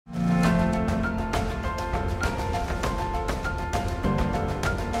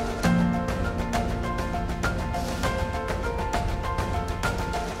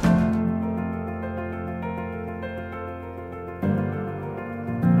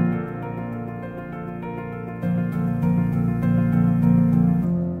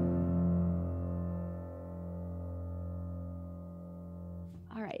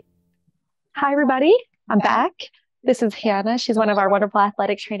everybody. I'm back. This is Hannah. She's one of our wonderful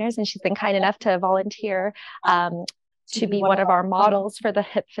athletic trainers, and she's been kind enough to volunteer to be one of our models for the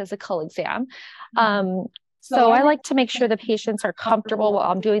hip physical exam. So I like to make sure the patients are comfortable while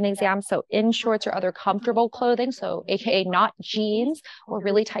I'm doing the exam. So in shorts or other comfortable clothing, so AKA not jeans or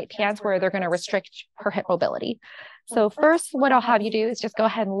really tight pants where they're going to restrict her hip mobility. So first, what I'll have you do is just go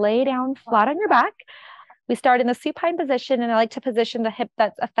ahead and lay down flat on your back. We start in the supine position, and I like to position the hip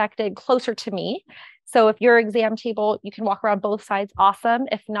that's affected closer to me. So if your exam table, you can walk around both sides, awesome.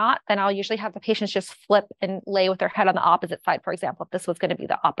 If not, then I'll usually have the patients just flip and lay with their head on the opposite side, for example, if this was going to be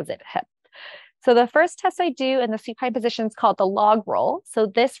the opposite hip. So the first test I do in the supine position is called the log roll. So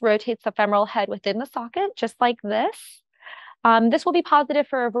this rotates the femoral head within the socket, just like this. This will be positive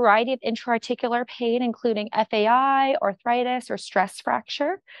for a variety of intra-articular pain, including FAI, arthritis, or stress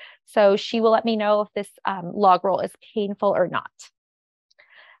fracture. So she will let me know if this log roll is painful or not.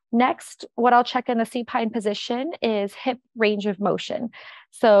 Next, what I'll check in the supine position is hip range of motion.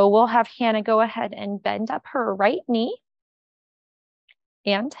 So we'll have Hannah go ahead and bend up her right knee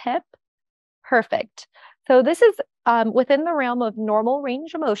and hip. Perfect. So this is within the realm of normal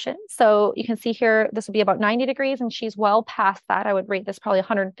range of motion. So you can see here, this will be about 90 degrees, and she's well past that. I would rate this probably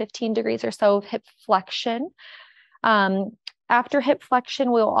 115 degrees or so of hip flexion. After hip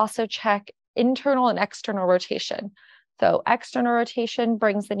flexion, we'll also check internal and external rotation. So external rotation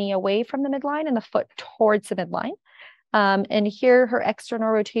brings the knee away from the midline and the foot towards the midline. And here her external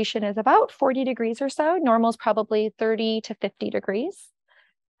rotation is about 40 degrees or so. Normal is probably 30 to 50 degrees.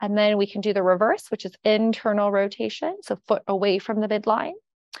 And then we can do the reverse, which is internal rotation. So foot away from the midline.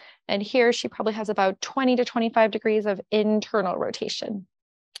 And here she probably has about 20 to 25 degrees of internal rotation.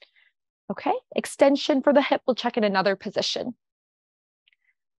 Okay, extension for the hip, we'll check in another position.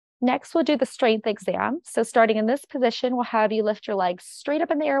 Next, we'll do the strength exam. So starting in this position, we'll have you lift your legs straight up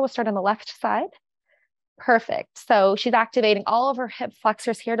in the air. We'll start on the left side. Perfect. So she's activating all of her hip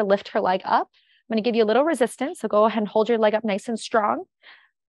flexors here to lift her leg up. I'm going to give you a little resistance. So go ahead and hold your leg up nice and strong.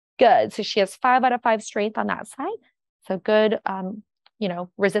 Good. So she has 5 out of 5 strength on that side. So good,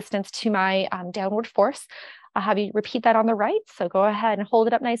 resistance to my downward force. I'll have you repeat that on the right. So go ahead and hold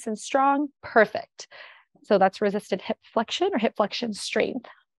it up nice and strong. Perfect. So that's resisted hip flexion or hip flexion strength.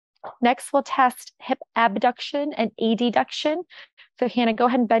 Next, we'll test hip abduction and adduction. So Hannah, go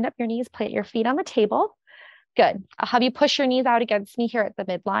ahead and bend up your knees, plant your feet on the table. Good. I'll have you push your knees out against me here at the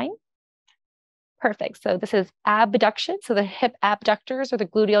midline. Perfect. So this is abduction. So the hip abductors or the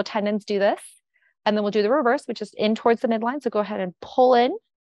gluteal tendons do this. And then we'll do the reverse, which is in towards the midline. So go ahead and pull in.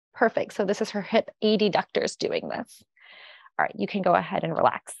 Perfect. So this is her hip adductors doing this. All right, you can go ahead and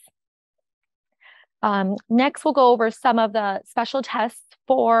relax. Next, we'll go over some of the special tests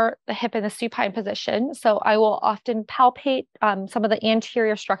for the hip in the supine position. So I will often palpate some of the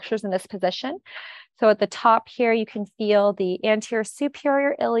anterior structures in this position. So at the top here, you can feel the anterior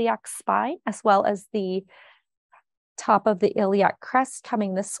superior iliac spine, as well as the top of the iliac crest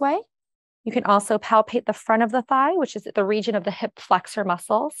coming this way. You can also palpate the front of the thigh, which is the region of the hip flexor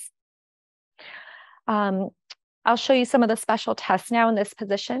muscles. I'll show you some of the special tests now in this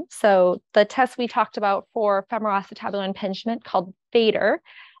position. So the test we talked about for femoral acetabular impingement called fader.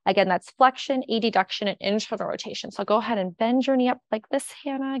 Again, that's flexion, adduction, and internal rotation. So go ahead and bend your knee up like this,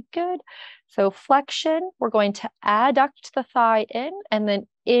 Hannah. Good. So flexion, we're going to adduct the thigh in and then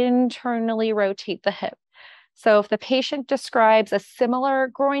internally rotate the hip. So if the patient describes a similar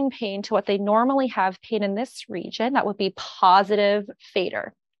groin pain to what they normally have pain in this region, that would be positive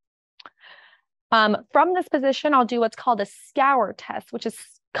fader. From this position, I'll do what's called a scour test, which is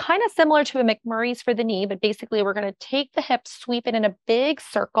kind of similar to a McMurray's for the knee, but basically we're going to take the hip, sweep it in a big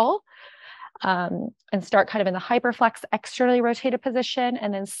circle, and start kind of in the hyperflex externally rotated position,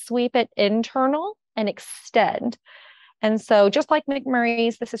 and then sweep it internal and extend. And so just like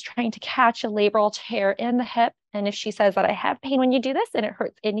McMurray's, this is trying to catch a labral tear in the hip. And if she says that I have pain when you do this and it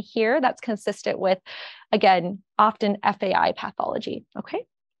hurts in here, that's consistent with, again, often FAI pathology. Okay.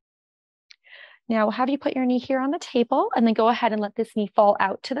 Now we'll have you put your knee here on the table and then go ahead and let this knee fall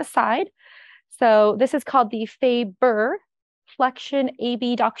out to the side. So this is called the Faber flexion,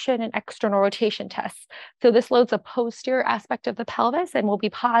 abduction, and external rotation tests. So this loads a posterior aspect of the pelvis and will be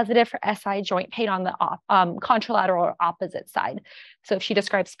positive for SI joint pain on the contralateral or opposite side. So if she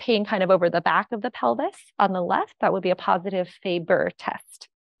describes pain kind of over the back of the pelvis on the left, that would be a positive Faber test.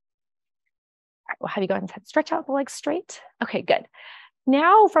 All right, we'll have you go ahead and stretch out the legs straight. Okay, good.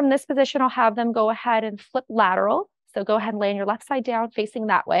 Now from this position, I'll have them go ahead and flip lateral. So go ahead and lay on your left side down facing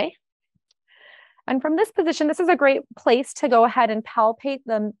that way. And from this position, this is a great place to go ahead and palpate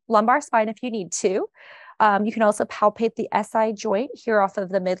the lumbar spine if you need to. You can also palpate the SI joint here off of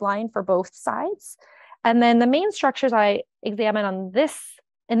the midline for both sides. And then the main structures I examine on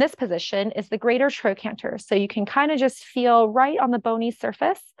in this position is the greater trochanter. So you can kind of just feel right on the bony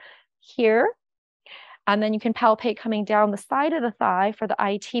surface here. And then you can palpate coming down the side of the thigh for the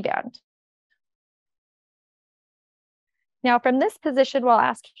IT band. Now from this position, what I'll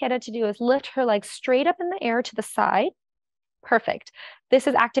ask Hannah to do is lift her legs straight up in the air to the side. Perfect. This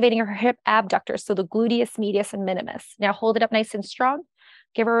is activating her hip abductors, so the gluteus medius and minimus. Now hold it up nice and strong.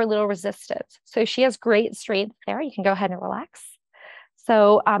 Give her a little resistance. So she has great strength there. You can go ahead and relax.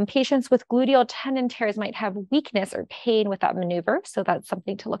 So patients with gluteal tendon tears might have weakness or pain with that maneuver. So that's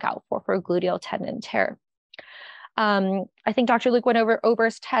something to look out for a gluteal tendon tear. I think Dr. Luke went over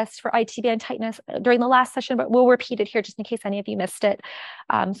Ober's test for IT band tightness during the last session, but we'll repeat it here just in case any of you missed it.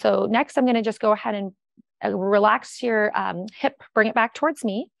 So next, I'm going to just go ahead and relax your hip, bring it back towards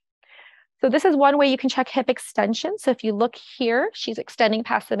me. So this is one way you can check hip extension. So if you look here, she's extending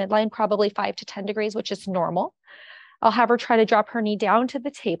past the midline, probably 5 to 10 degrees, which is normal. I'll have her try to drop her knee down to the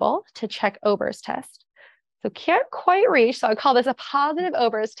table to check Ober's test. So can't quite reach, so I call this a positive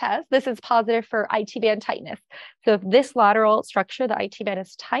Ober's test. This is positive for IT band tightness. So if this lateral structure, the IT band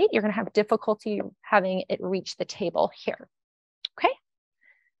is tight, you're going to have difficulty having it reach the table here. Okay,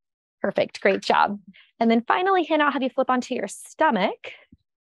 perfect, great job. And then finally, Hannah, I'll have you flip onto your stomach.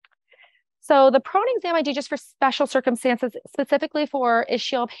 So the prone exam I do just for special circumstances, specifically for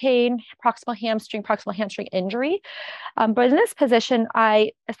ischial pain, proximal hamstring injury. But in this position,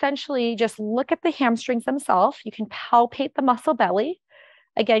 I essentially just look at the hamstrings themselves. You can palpate the muscle belly,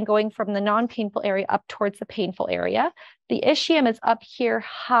 again, going from the non-painful area up towards the painful area. The ischium is up here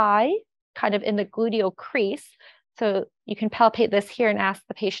high, kind of in the gluteal crease. So you can palpate this here and ask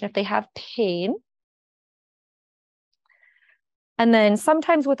the patient if they have pain. And then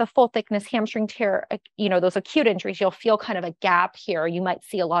sometimes with a full thickness hamstring tear, you know, those acute injuries, you'll feel kind of a gap here. You might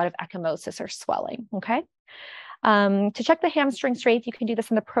see a lot of ecchymosis or swelling, okay? To check the hamstring strength, you can do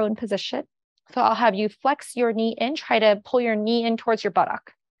this in the prone position. So I'll have you flex your knee in, try to pull your knee in towards your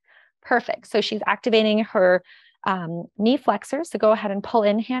buttock. Perfect. So she's activating her knee flexors. So go ahead and pull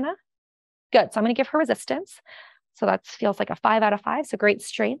in, Hannah. Good. So I'm going to give her resistance. So that feels like a 5 out of 5. So great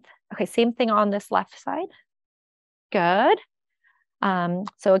strength. Okay, same thing on this left side. Good.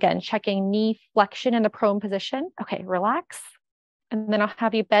 So again, checking knee flexion in the prone position. Okay, relax. And then I'll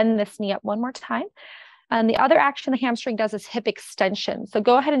have you bend this knee up one more time. And the other action the hamstring does is hip extension. So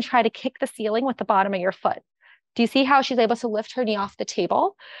go ahead and try to kick the ceiling with the bottom of your foot. Do you see how she's able to lift her knee off the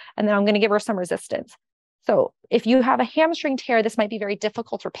table? And then I'm going to give her some resistance. So if you have a hamstring tear, this might be very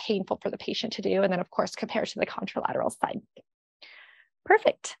difficult or painful for the patient to do. And then of course, compared to the contralateral side.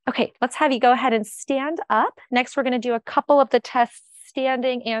 Perfect. Okay, let's have you go ahead and stand up. Next, we're going to do a couple of the tests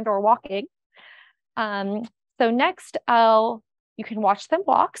standing and or walking. So next, you can watch them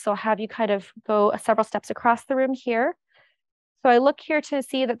walk. So I'll have you kind of go several steps across the room here. So I look here to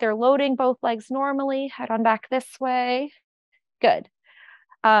see that they're loading both legs normally. Head on back this way. Good.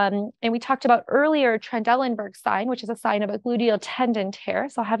 And we talked about earlier Trendelenburg sign, which is a sign of a gluteal tendon tear.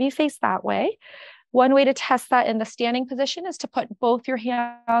 So I'll have you face that way. One way to test that in the standing position is to put both your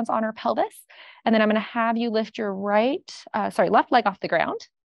hands on her pelvis. And then I'm going to have you lift your left leg off the ground.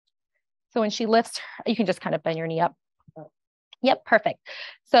 So when she lifts, you can just kind of bend your knee up. Yep, perfect.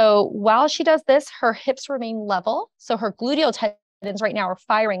 So while she does this, her hips remain level. So her gluteal tendons right now are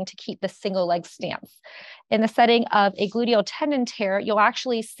firing to keep the single leg stance. In the setting of a gluteal tendon tear, you'll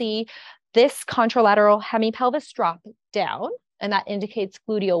actually see this contralateral hemipelvis drop down. And that indicates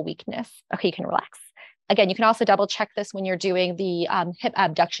gluteal weakness. Okay, you can relax. Again, you can also double check this when you're doing the hip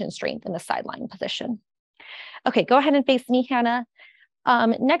abduction strength in the sideline position. Okay, go ahead and face me, Hannah.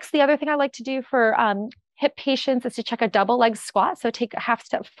 Next, the other thing I like to do for hip patients is to check a double leg squat. So take a half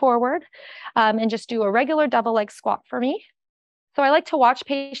step forward and just do a regular double leg squat for me. So I like to watch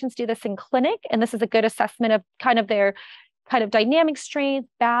patients do this in clinic, and this is a good assessment of kind of their kind of dynamic strength,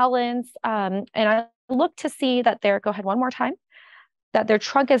 balance, and I look to see that go ahead one more time, that their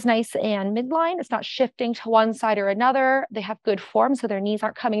trunk is nice and midline. It's not shifting to one side or another. They have good form, so their knees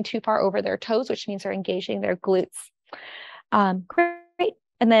aren't coming too far over their toes, which means they're engaging their glutes. Great.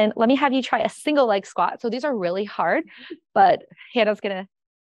 And then let me have you try a single leg squat. So these are really hard, but Hannah's going to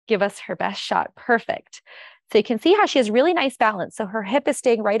give us her best shot. Perfect. So you can see how she has really nice balance. So her hip is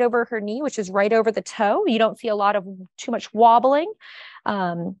staying right over her knee, which is right over the toe. You don't see a lot of too much wobbling.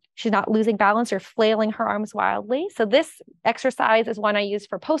 She's not losing balance or flailing her arms wildly. So this exercise is one I use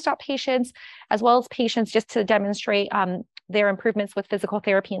for post-op patients, as well as patients just to demonstrate their improvements with physical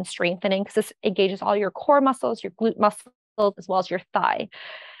therapy and strengthening, because this engages all your core muscles, your glute muscles, as well as your thigh.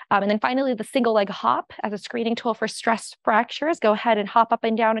 And then finally, the single leg hop as a screening tool for stress fractures. Go ahead and hop up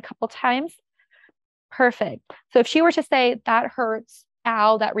and down a couple times. Perfect. So if she were to say that hurts,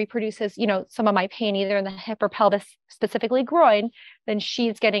 ow, that reproduces, some of my pain either in the hip or pelvis, specifically groin, then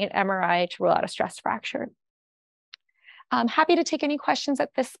she's getting an MRI to rule out a stress fracture. I'm happy to take any questions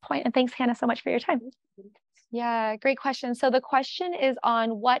at this point. And thanks, Hannah, so much for your time. Yeah, great question. So the question is on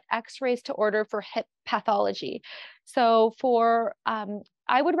what x-rays to order for hip pathology. So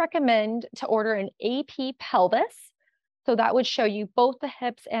I would recommend to order an AP pelvis. So that would show you both the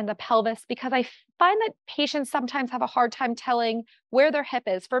hips and the pelvis, because I find that patients sometimes have a hard time telling where their hip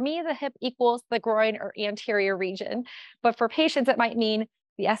is. For me, the hip equals the groin or anterior region. But for patients, it might mean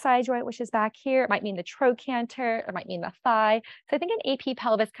the SI joint, which is back here. It might mean the trochanter. It might mean the thigh. So I think an AP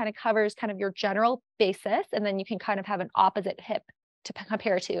pelvis kind of covers kind of your general basis, and then you can kind of have an opposite hip to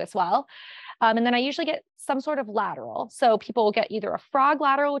compare to as well. And then I usually get some sort of lateral. So people will get either a frog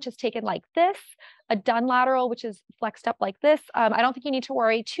lateral, which is taken like this, a Dunn lateral, which is flexed up like this. I don't think you need to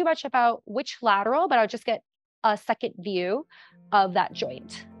worry too much about which lateral, but I'll just get a second view of that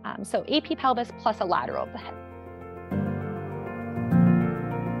joint. So AP pelvis plus a lateral of the hip.